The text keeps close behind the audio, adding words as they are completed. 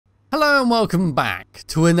Hello and welcome back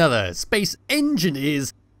to another Space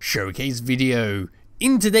Engineers Showcase video.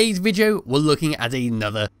 In today's video, we're looking at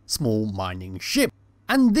another small mining ship,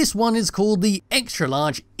 and this one is called the Extra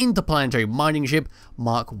Large Interplanetary Mining Ship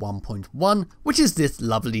Mark 1.1, which is this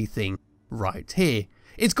lovely thing right here.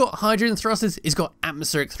 It's got hydrogen thrusters, it's got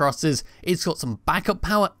atmospheric thrusters, it's got some backup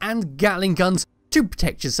power and gatling guns to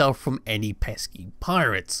protect yourself from any pesky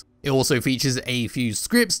pirates. It also features a few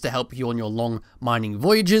scripts to help you on your long mining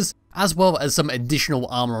voyages, as well as some additional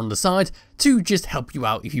armor on the side to just help you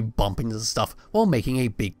out if you bump into stuff while making a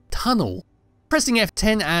big tunnel. Pressing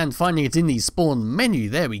F10 and finding it in the spawn menu,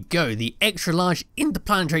 there we go, the Extra Large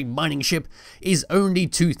Interplanetary Mining Ship is only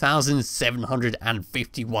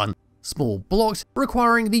 2,751 small blocks,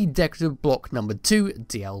 requiring the Decorative Block number 2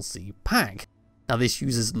 DLC pack. Now this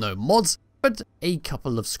uses no mods, but a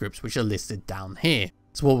couple of scripts which are listed down here.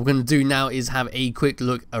 So what we're going to do now is have a quick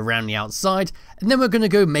look around the outside, and then we're going to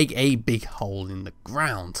go make a big hole in the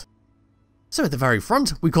ground. So at the very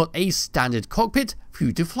front, we've got a standard cockpit for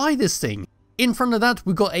you to fly this thing. In front of that,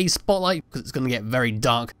 we've got a spotlight because it's going to get very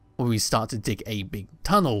dark when we start to dig a big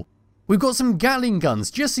tunnel. We've got some gatling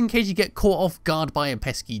guns just in case you get caught off guard by a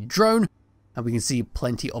pesky drone, and we can see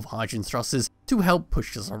plenty of hydrogen thrusters to help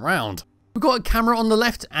push us around. We've got a camera on the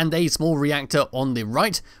left and a small reactor on the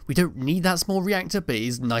right. We don't need that small reactor, but it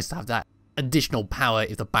is nice to have that additional power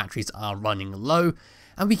if the batteries are running low.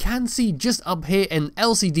 And we can see just up here an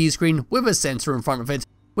LCD screen with a sensor in front of it,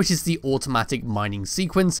 which is the automatic mining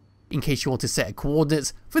sequence, in case you want to set a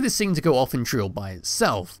coordinates for this thing to go off and drill by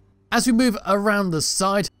itself. As we move around the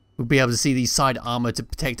side, we'll be able to see the side armor to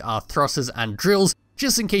protect our thrusters and drills,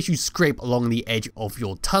 just in case you scrape along the edge of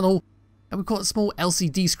your tunnel. And we've got a small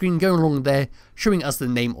LCD screen going along there, showing us the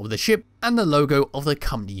name of the ship and the logo of the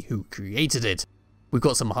company who created it. We've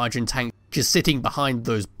got some hydrogen tanks just sitting behind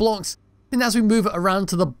those blocks. And as we move around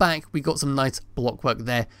to the back, we've got some nice block work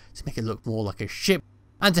there to make it look more like a ship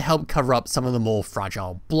and to help cover up some of the more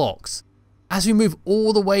fragile blocks. As we move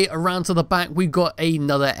all the way around to the back, we've got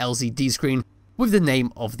another LCD screen with the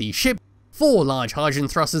name of the ship, 4 large hydrogen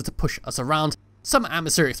thrusters to push us around, some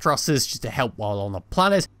atmospheric thrusters just to help while on the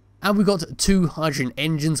planet, and we've got 2 hydrogen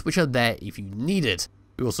engines which are there if you need it.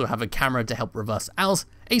 We also have a camera to help reverse out,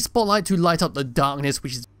 a spotlight to light up the darkness,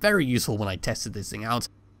 which is very useful when I tested this thing out,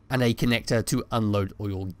 and a connector to unload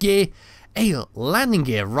all your gear, a landing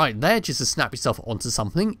gear right there just to snap yourself onto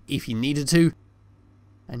something if you needed to.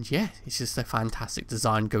 And yeah, it's just a fantastic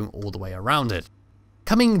design going all the way around it.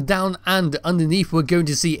 Coming down and underneath, we're going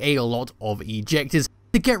to see a lot of ejectors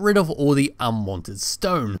to get rid of all the unwanted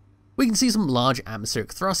stone. We can see some large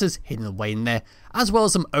atmospheric thrusters hidden away in there, as well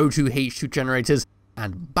as some O2 H2 generators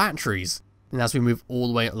and batteries. And as we move all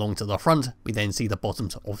the way along to the front, we then see the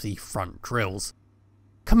bottoms of the front drills.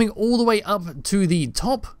 Coming all the way up to the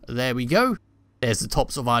top, there we go. There's the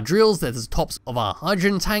tops of our drills, there's the tops of our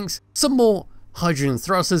hydrogen tanks, some more hydrogen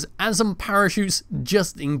thrusters and some parachutes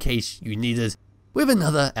just in case you need it, with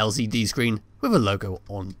another LCD screen with a logo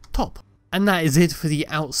on top. And that is it for the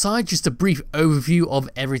outside, just a brief overview of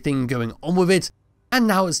everything going on with it. And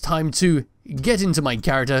now it's time to get into my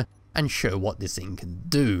character and show what this thing can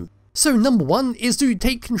do. So number 1 is to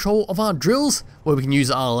take control of our drills, where we can use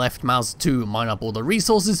our left mouse to mine up all the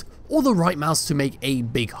resources, or the right mouse to make a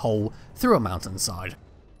big hole through a mountainside.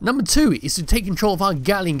 Number 2 is to take control of our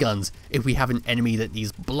gatling guns if we have an enemy that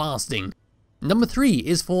needs blasting. Number 3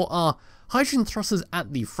 is for our hydrogen thrusters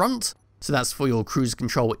at the front, so that's for your cruise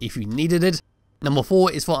control if you needed it. Number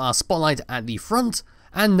 4 is for our spotlight at the front,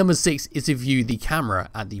 and number 6 is to view the camera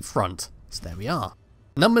at the front. So there we are.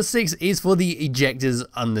 Number 6 is for the ejectors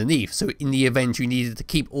underneath, so in the event you needed to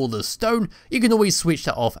keep all the stone, you can always switch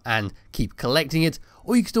that off and keep collecting it,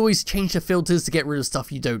 or you could always change the filters to get rid of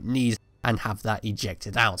stuff you don't need and have that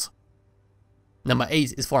ejected out. Number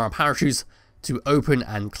 8 is for our parachutes to open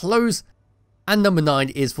and close, and number 9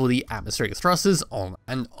 is for the atmospheric thrusters on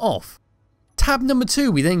and off. Tab number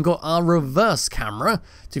 2, we then got our reverse camera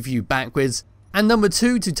to view backwards, and number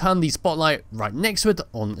 2 to turn the spotlight right next to it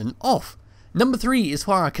on and off. Number 3 is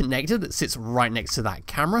for our connector that sits right next to that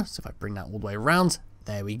camera, so if I bring that all the way around,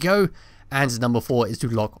 there we go. And number 4 is to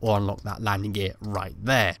lock or unlock that landing gear right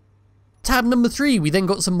there. Tab number 3, we then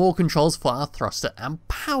got some more controls for our thruster and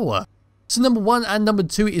power. So number 1 and number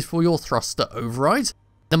 2 is for your thruster override.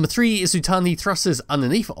 Number 3 is to turn the thrusters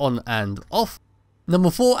underneath on and off.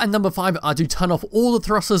 Number 4 and number 5 are to turn off all the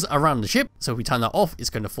thrusters around the ship, so if we turn that off, it's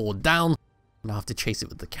going to fall down, and I have to chase it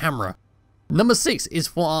with the camera. Number 6 is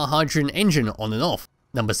for our hydrogen engine on and off.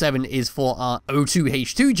 Number 7 is for our O2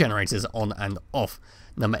 H2 generators on and off.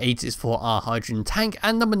 Number 8 is for our hydrogen tank,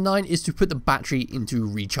 and number 9 is to put the battery into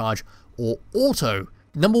recharge or auto.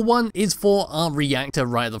 Number 1 is for our reactor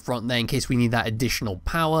right at the front there in case we need that additional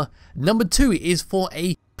power. Number 2 is for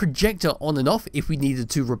a projector on and off if we needed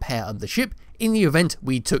to repair up the ship in the event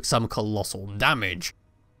we took some colossal damage.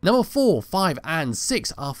 Number 4, 5 and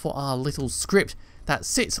 6 are for our little script that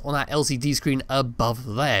sits on our LCD screen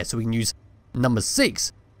above there. So we can use number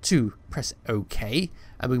 6 to press OK,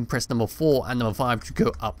 and we can press number 4 and number 5 to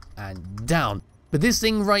go up and down. But this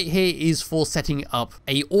thing right here is for setting up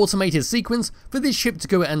a automated sequence for this ship to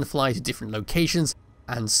go and fly to different locations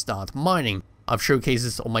and start mining. I've showcased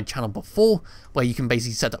this on my channel before, where you can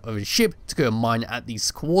basically set up a ship to go and mine at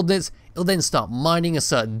these coordinates. It'll then start mining a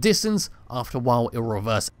certain distance, after a while it'll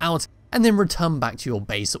reverse out, and then return back to your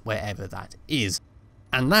base wherever that is.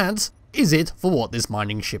 And that is it for what this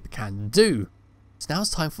mining ship can do. So now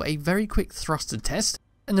it's time for a very quick thruster test,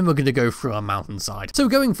 and then we're going to go through our mountainside. So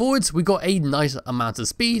going forwards, we've got a nice amount of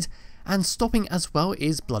speed, and stopping as well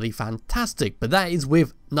is bloody fantastic, but that is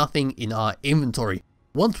with nothing in our inventory.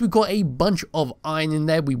 Once we've got a bunch of iron in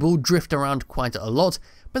there, we will drift around quite a lot,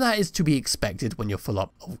 but that is to be expected when you're full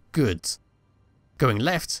up of goods. Going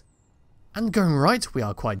left, and going right, we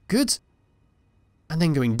are quite good, and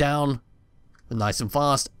then going down, we're nice and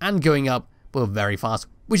fast, and going up, we're very fast,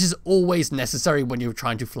 which is always necessary when you're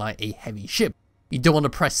trying to fly a heavy ship. You don't want to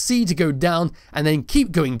press C to go down and then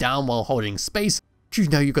keep going down while holding space, because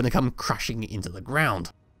you know you're going to come crashing into the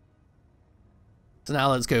ground. So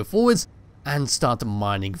now let's go forwards and start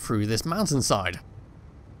mining through this mountainside.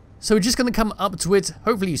 So we're just going to come up to it,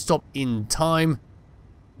 hopefully stop in time,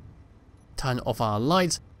 turn off our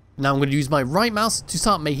lights. Now I'm going to use my right mouse to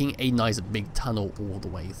start making a nice big tunnel all the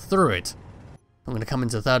way through it. I'm going to come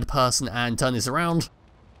into third person and turn this around.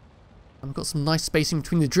 I've got some nice spacing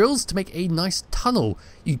between the drills to make a nice tunnel.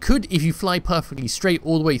 You could, if you fly perfectly straight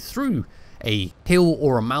all the way through a hill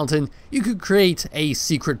or a mountain, you could create a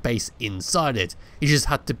secret base inside it. You just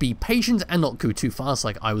had to be patient and not go too fast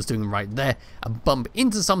like I was doing right there and bump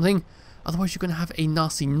into something. Otherwise you're going to have a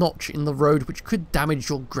nasty notch in the road which could damage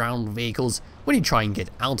your ground vehicles when you try and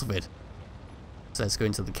get out of it. So let's go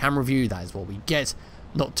into the camera view. That is what we get.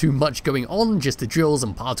 Not too much going on, just the drills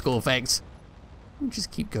and particle effects. We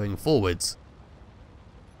just keep going forwards.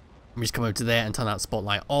 We just come over to there and turn that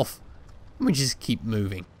spotlight off, and we just keep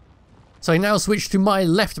moving. So I now switch to my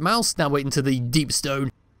left mouse, now we're into the deep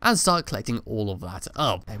stone, and start collecting all of that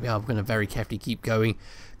up. There we are, we're going to very carefully keep going.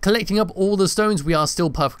 Collecting up all the stones, we are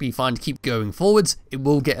still perfectly fine to keep going forwards. It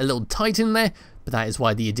will get a little tight in there, but that is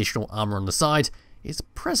why the additional armor on the side is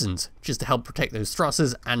present, just to help protect those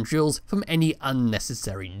thrusters and drills from any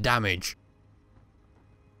unnecessary damage.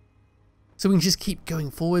 So we can just keep going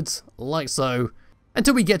forwards, like so,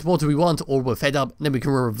 until we get what we want or we're fed up, and then we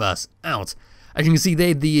can reverse out. As you can see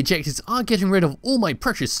there, the ejectors are getting rid of all my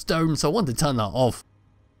precious stone, so I want to turn that off.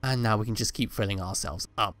 And now we can just keep filling ourselves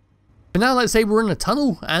up. But now let's say we're in a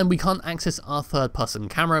tunnel, and we can't access our third person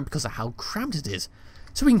camera because of how cramped it is.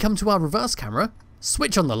 So we can come to our reverse camera,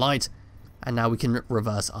 switch on the light, and now we can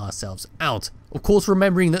reverse ourselves out. Of course,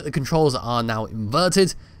 remembering that the controls are now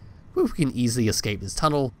inverted, we can easily escape this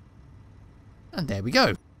tunnel. And there we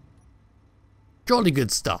go. Jolly good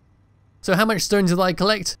stuff. So how much stone did I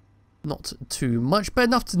collect? Not too much, but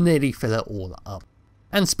enough to nearly fill it all up.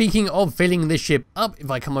 And speaking of filling this ship up, if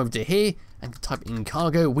I come over to here and type in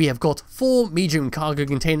cargo, we have got 4 medium cargo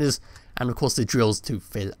containers and of course the drills to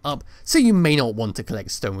fill up. So you may not want to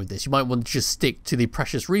collect stone with this. You might want to just stick to the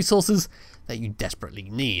precious resources that you desperately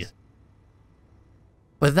need.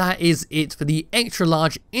 But that is it for the extra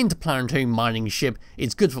large interplanetary mining ship.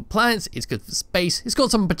 It's good for planets, it's good for space, it's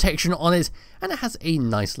got some protection on it, and it has a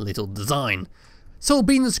nice little design. So it'll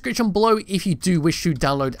be in the description below if you do wish to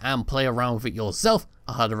download and play around with it yourself.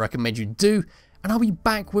 I highly recommend you do, and I'll be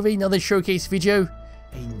back with another showcase video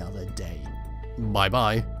another day. Bye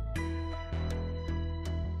bye.